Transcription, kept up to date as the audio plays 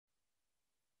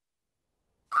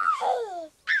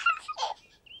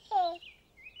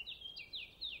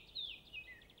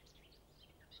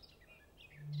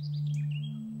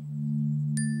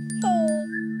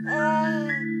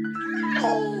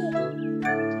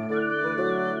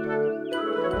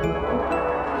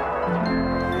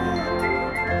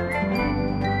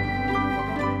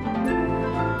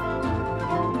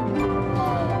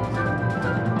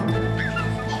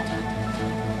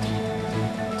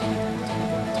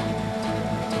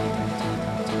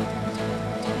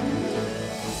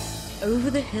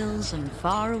Over the hills and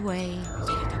far away,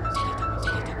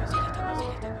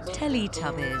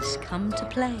 Teletubbies come to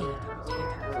play.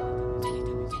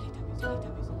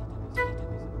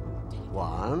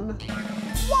 1, 2,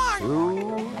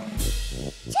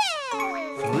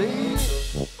 3,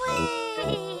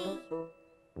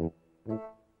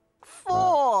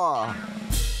 4.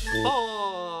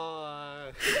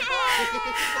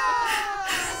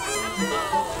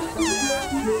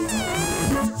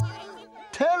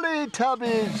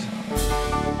 Teletubbies.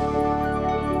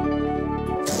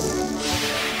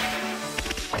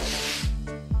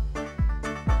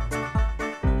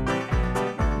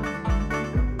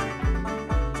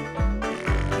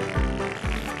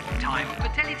 Time for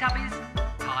Teletubbies.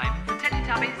 Time for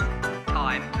Teletubbies.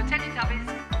 Time for Teletubbies.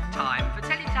 Time for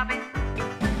Teletubbies.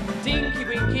 Tinky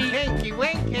Winky. Tinky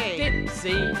Winky.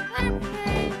 Dipsy.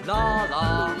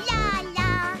 Laa-Laa.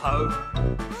 Laa-Laa. Po.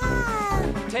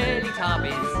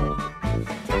 Teletubbies.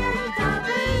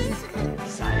 Teletubbies.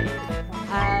 Say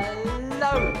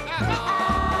hello.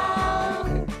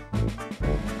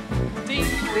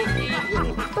 Tinky Winky.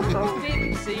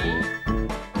 Dipsy.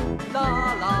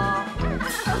 Laa-Laa.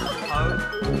 Po.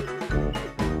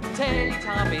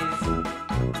 Teletubbies.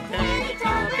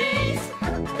 Teletubbies.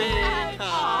 Big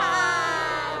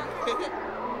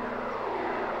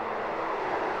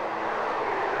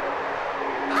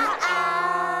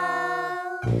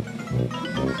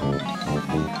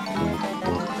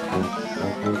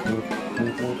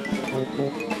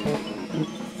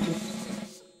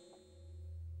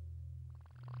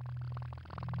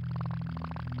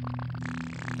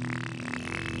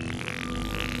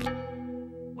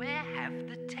Where have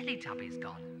the Teletubbies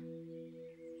gone?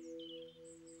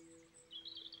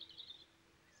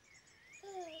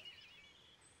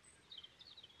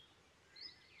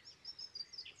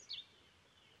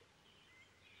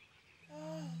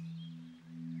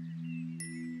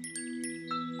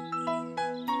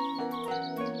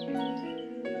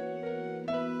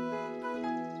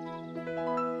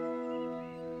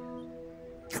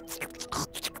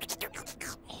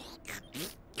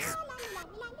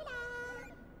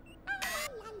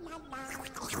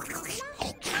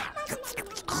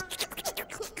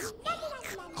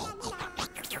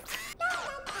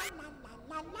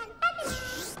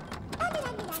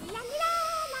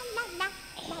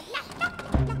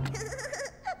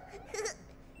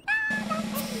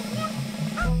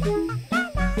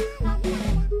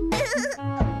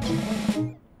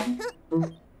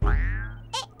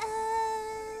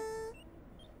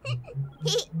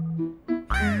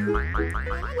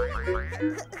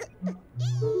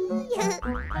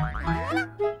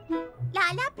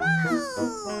 Laa-Laa Po.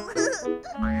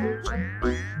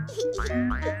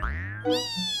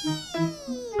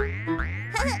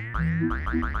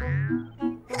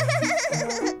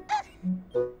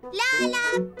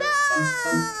 Laa-Laa Po.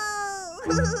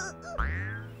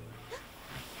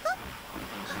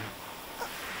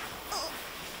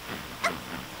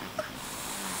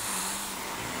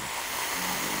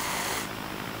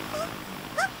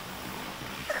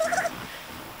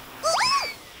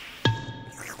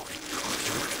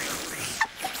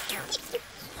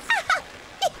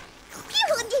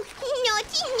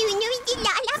 Naughty Noo Noo is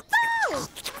Laa-Laa Po.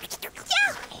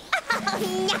 Oh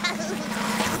no.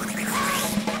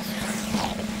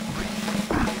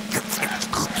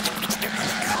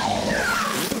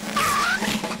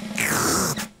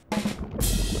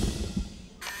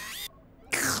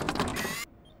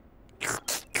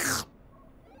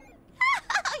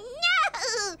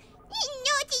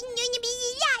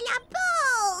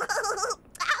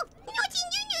 Naughty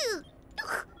Noo Noo!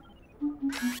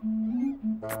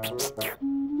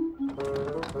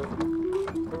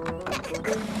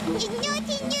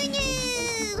 Naughty Noo Noo!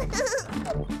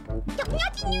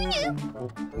 Naughty Noo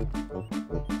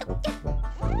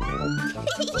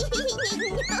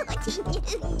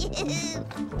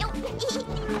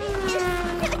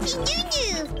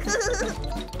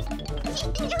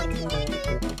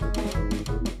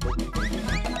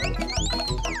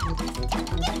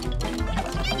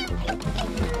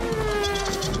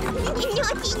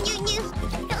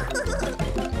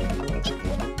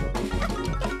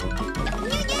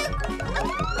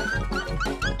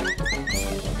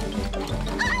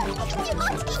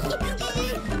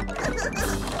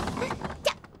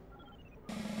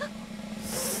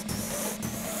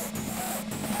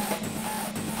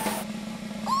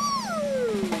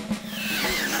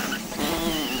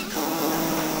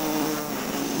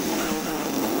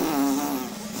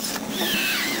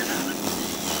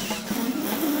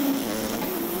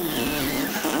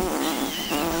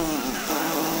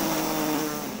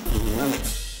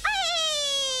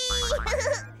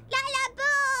Laa-Laa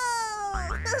Po!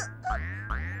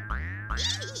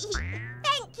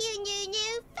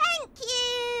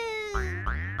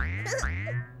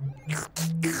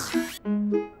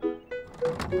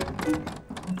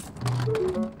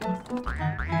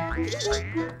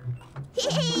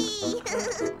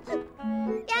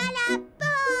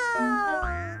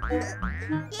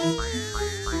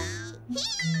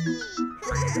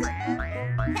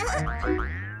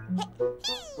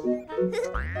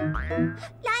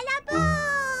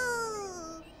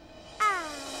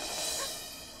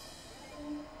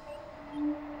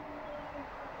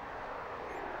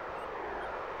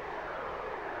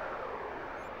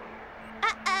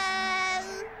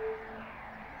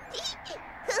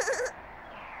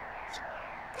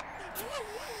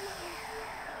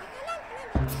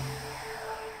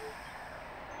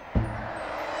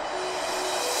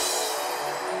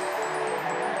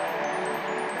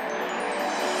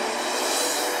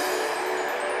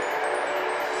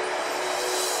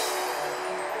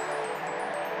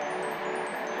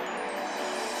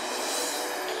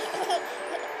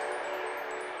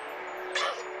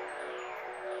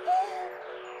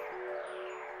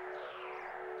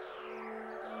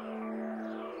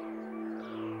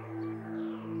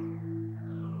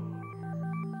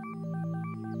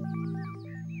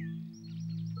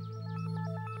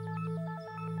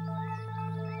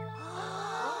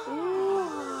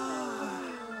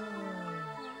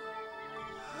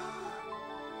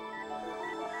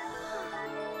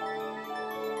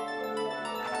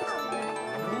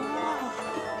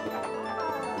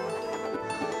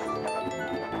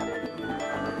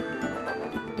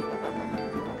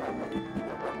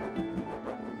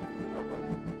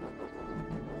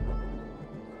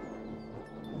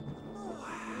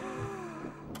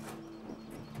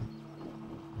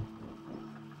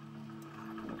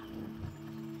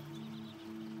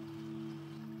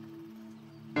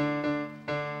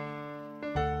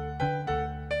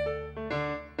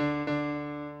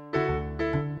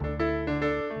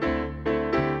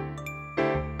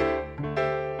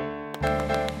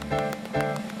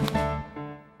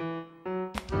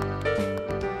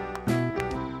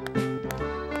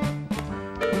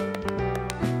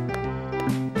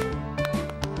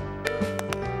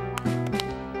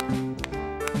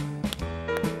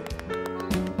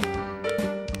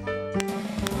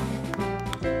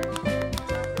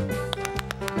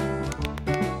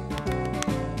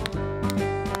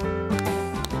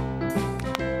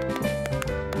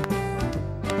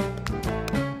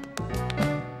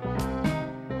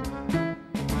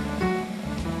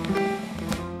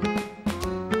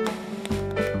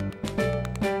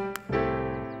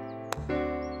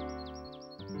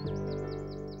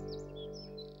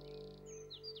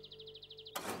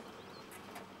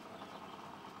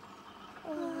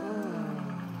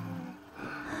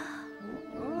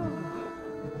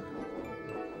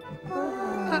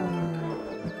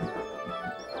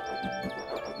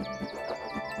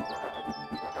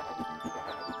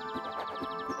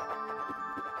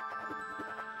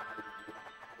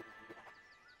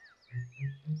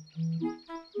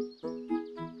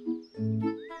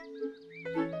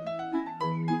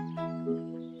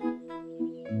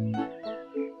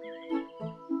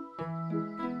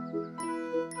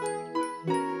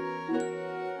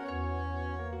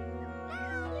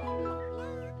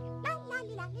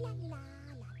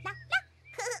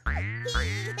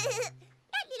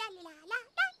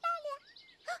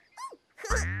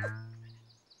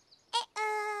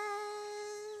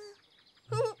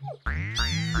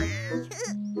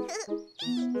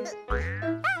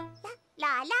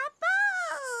 Laa-Laa Po!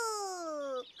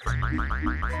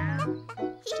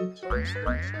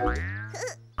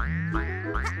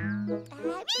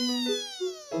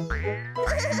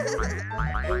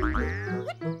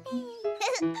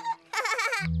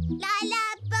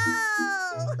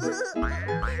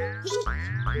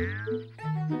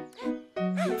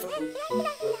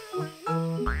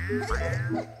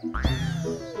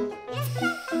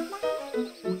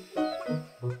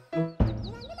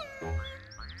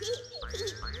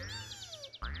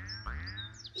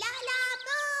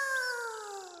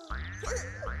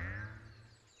 Laa-Laa Po!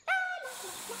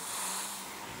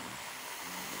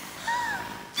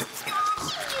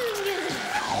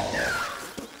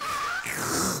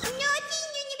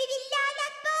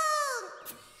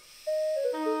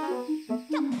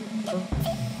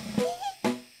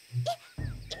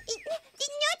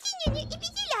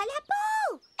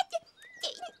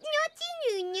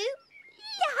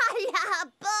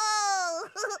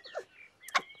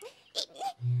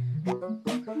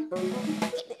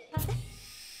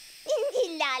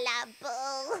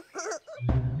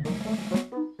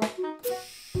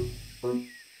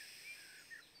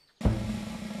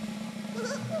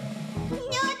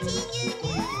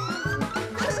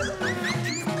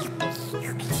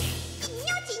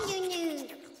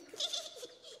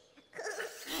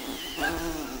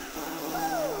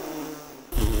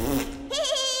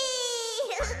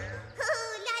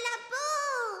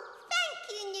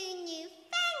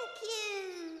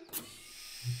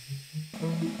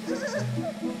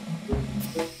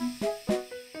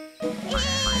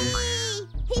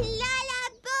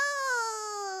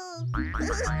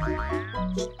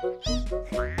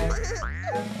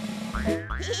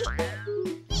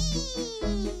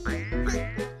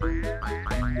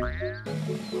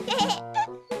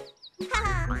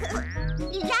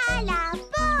 Laa-Laa and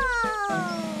Po!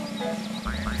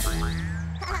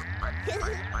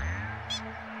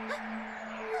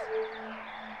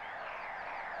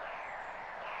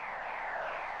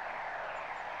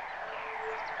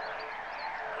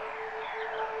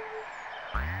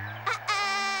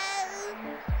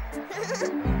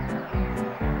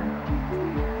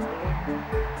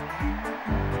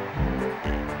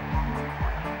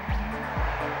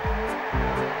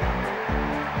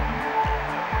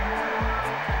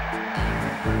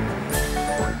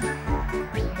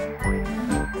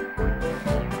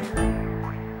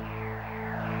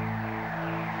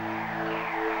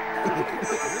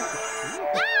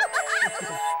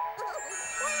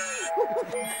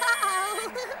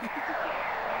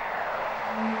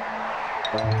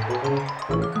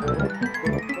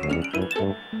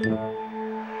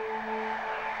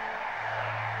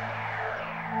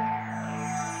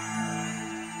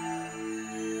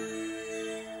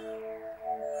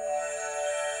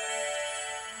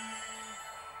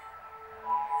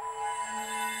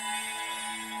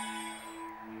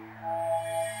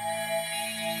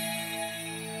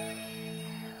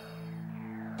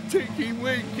 Tinky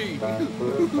Winky!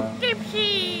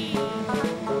 Dipsy!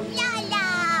 Laa-Laa!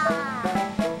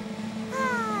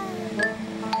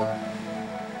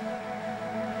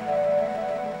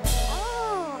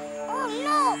 Oh,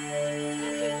 look!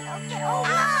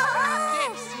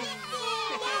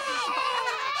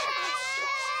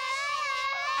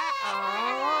 Oh,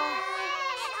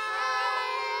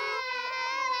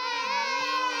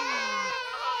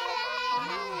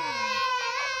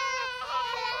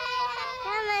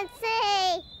 come and see.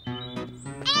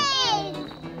 In.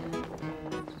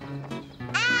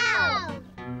 Out.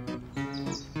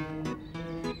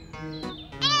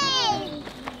 In.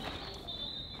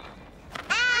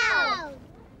 Out.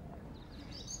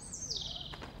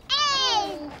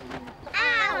 In.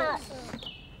 Out.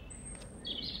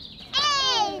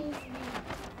 In.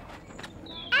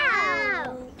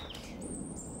 Out.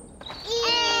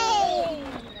 In.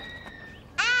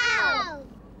 Out.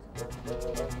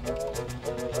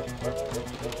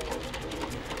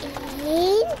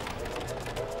 In.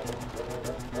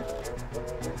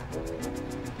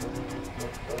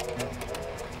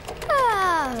 Out.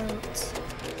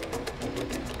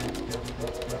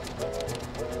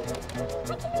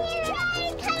 I can hear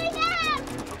it coming out.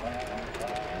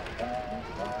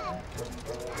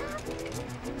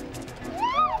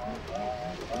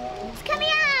 It's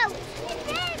coming out.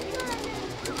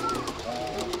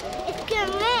 It's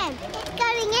coming in. It's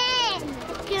going in.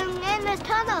 It's going in the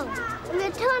tunnel. In the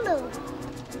tunnel.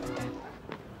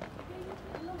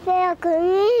 They're going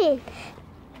in.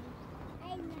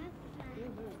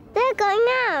 They're going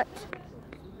out.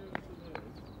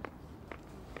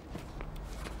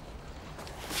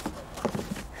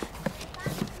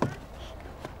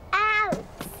 Out.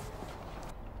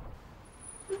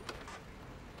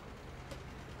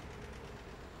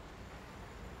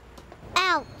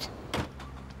 Out.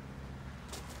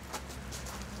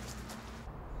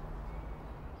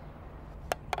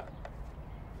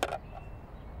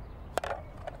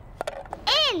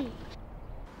 In.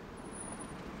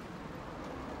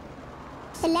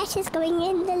 The letter's going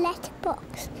in the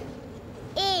letterbox.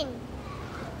 In.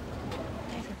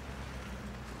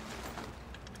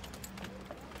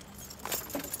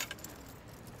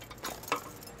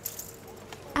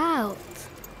 Out.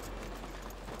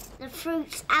 The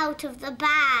fruit's out of the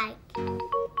bag.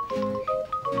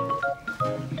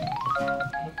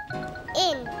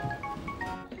 In.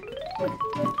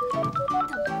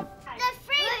 The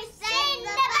fruit's in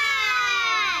the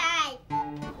bag.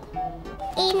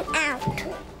 In, out.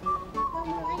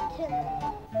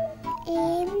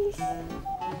 In,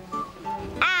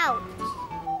 out.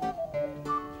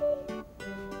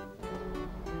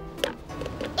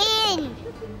 In.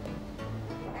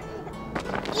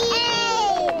 In.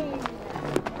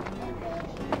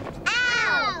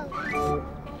 Out.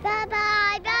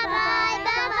 Bye-bye, bye-bye,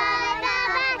 bye-bye,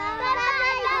 bye-bye, bye-bye,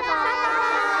 bye-bye, bye-bye.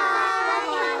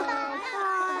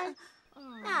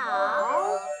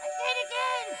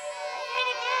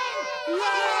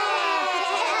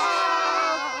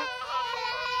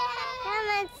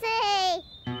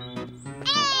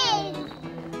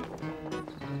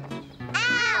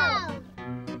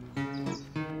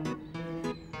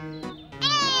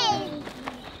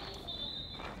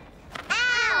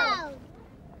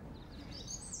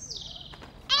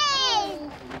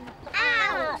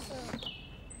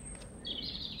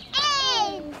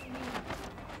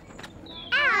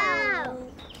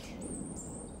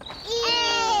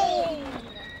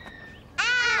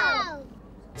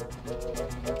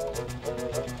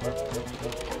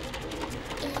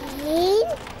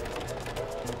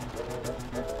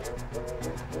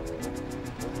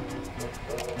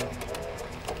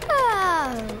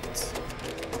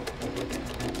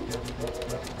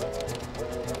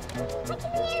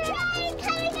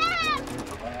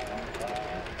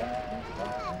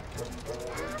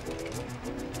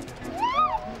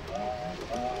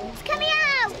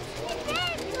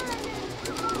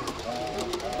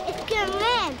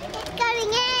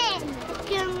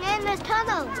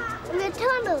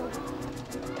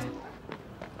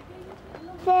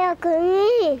 They are going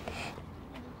in.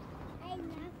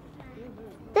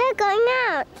 They're going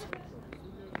out.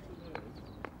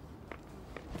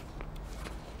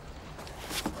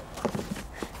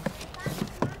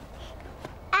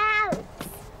 Out.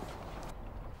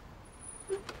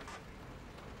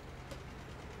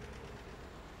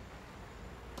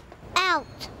 Out.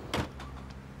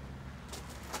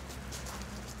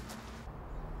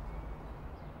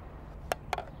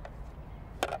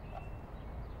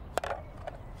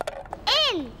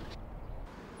 In.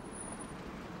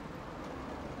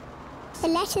 The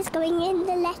letter's going in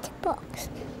the letterbox.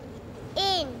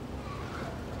 In.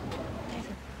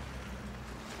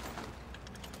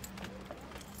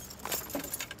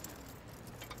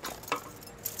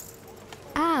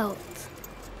 Out.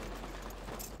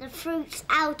 The fruit's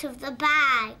out of the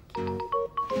bag.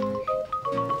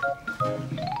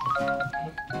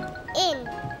 In.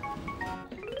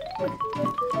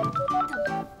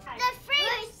 The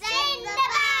fruit's in the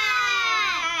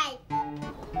bag.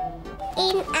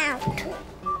 In, out.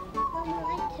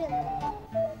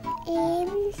 In,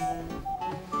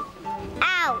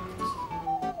 out.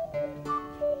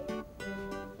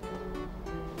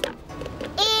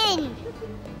 In.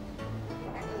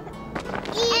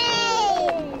 In.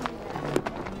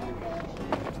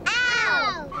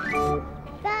 Out.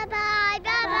 Bye bye,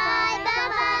 bye bye, bye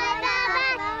bye, bye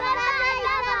bye, bye bye,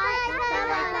 bye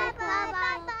bye, bye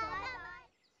bye.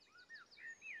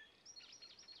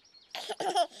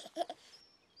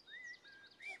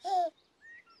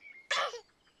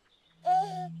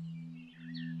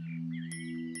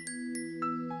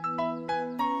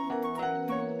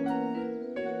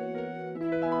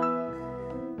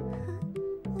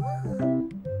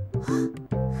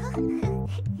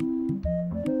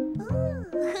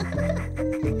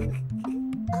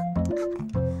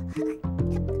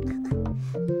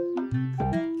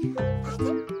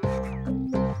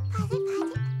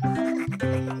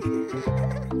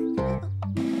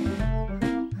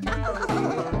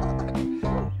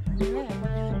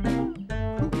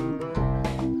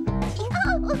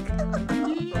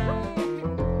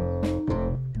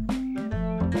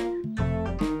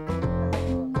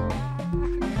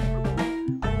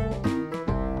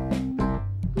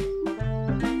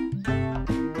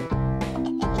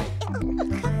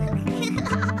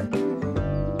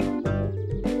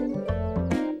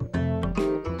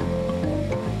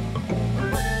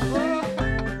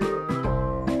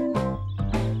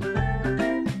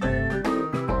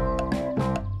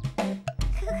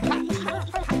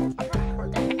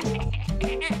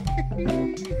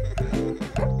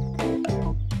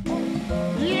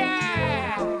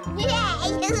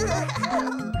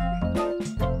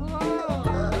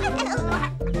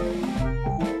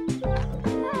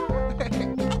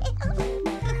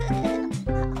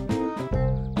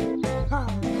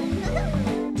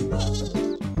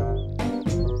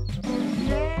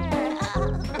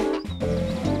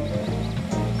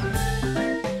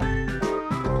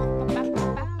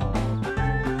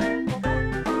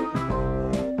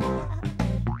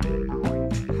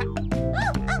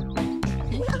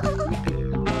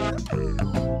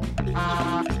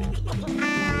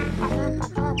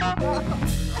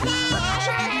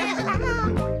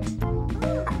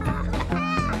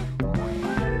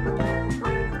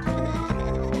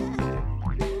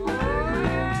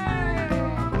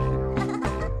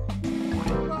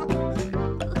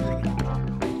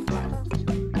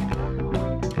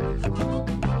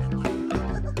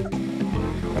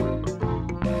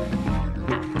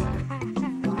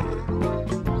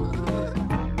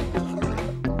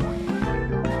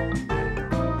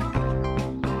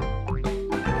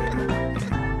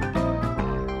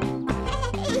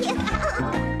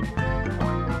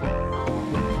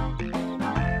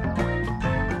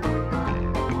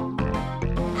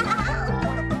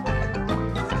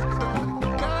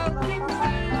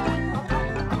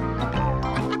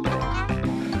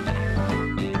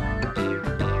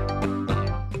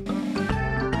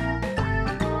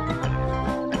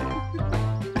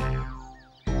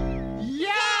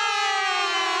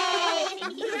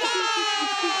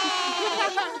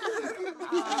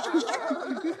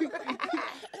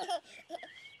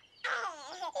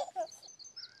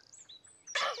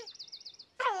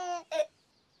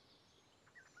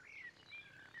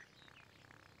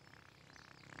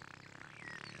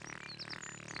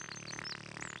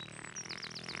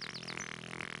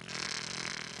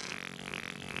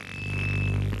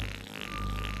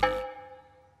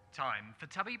 Time for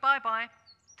Tubby bye-bye.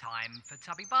 Time for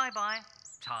Tubby bye-bye.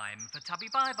 Time for Tubby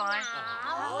bye-bye.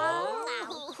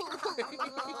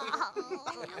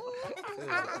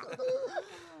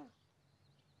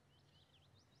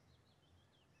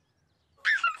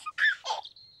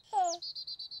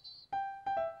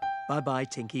 Bye-bye,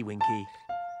 Tinky Winky.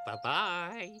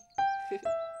 Bye-bye.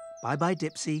 Bye-bye,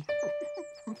 Dipsy.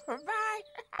 Bye-bye.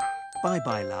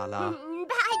 Bye-bye, Laa-Laa.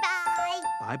 Bye-bye.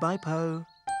 Bye-bye, Po.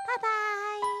 Bye-bye.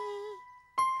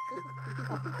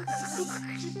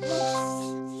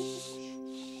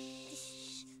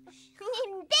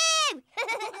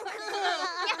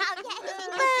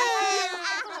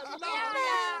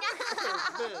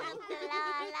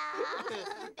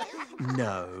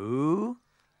 No.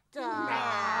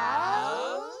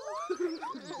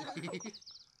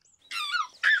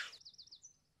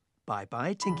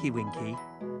 Bye-bye, Tinky Winky.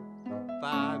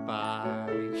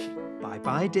 Bye-bye.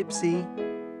 Bye-bye, Dipsy.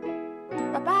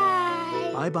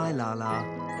 Bye-bye. Bye-bye, Laa-Laa.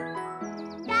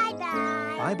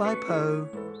 Bye-bye. Bye-bye, Po.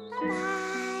 Bye-bye.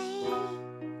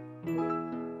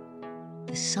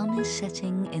 The sun is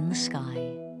setting in the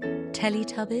sky.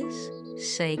 Teletubbies,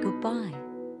 say goodbye.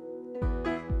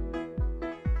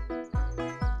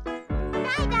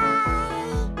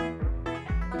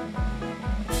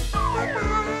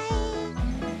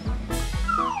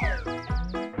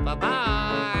 Bye-bye.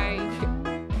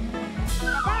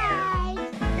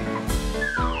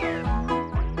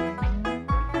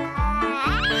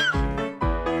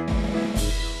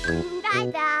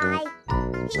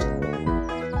 Bye-bye.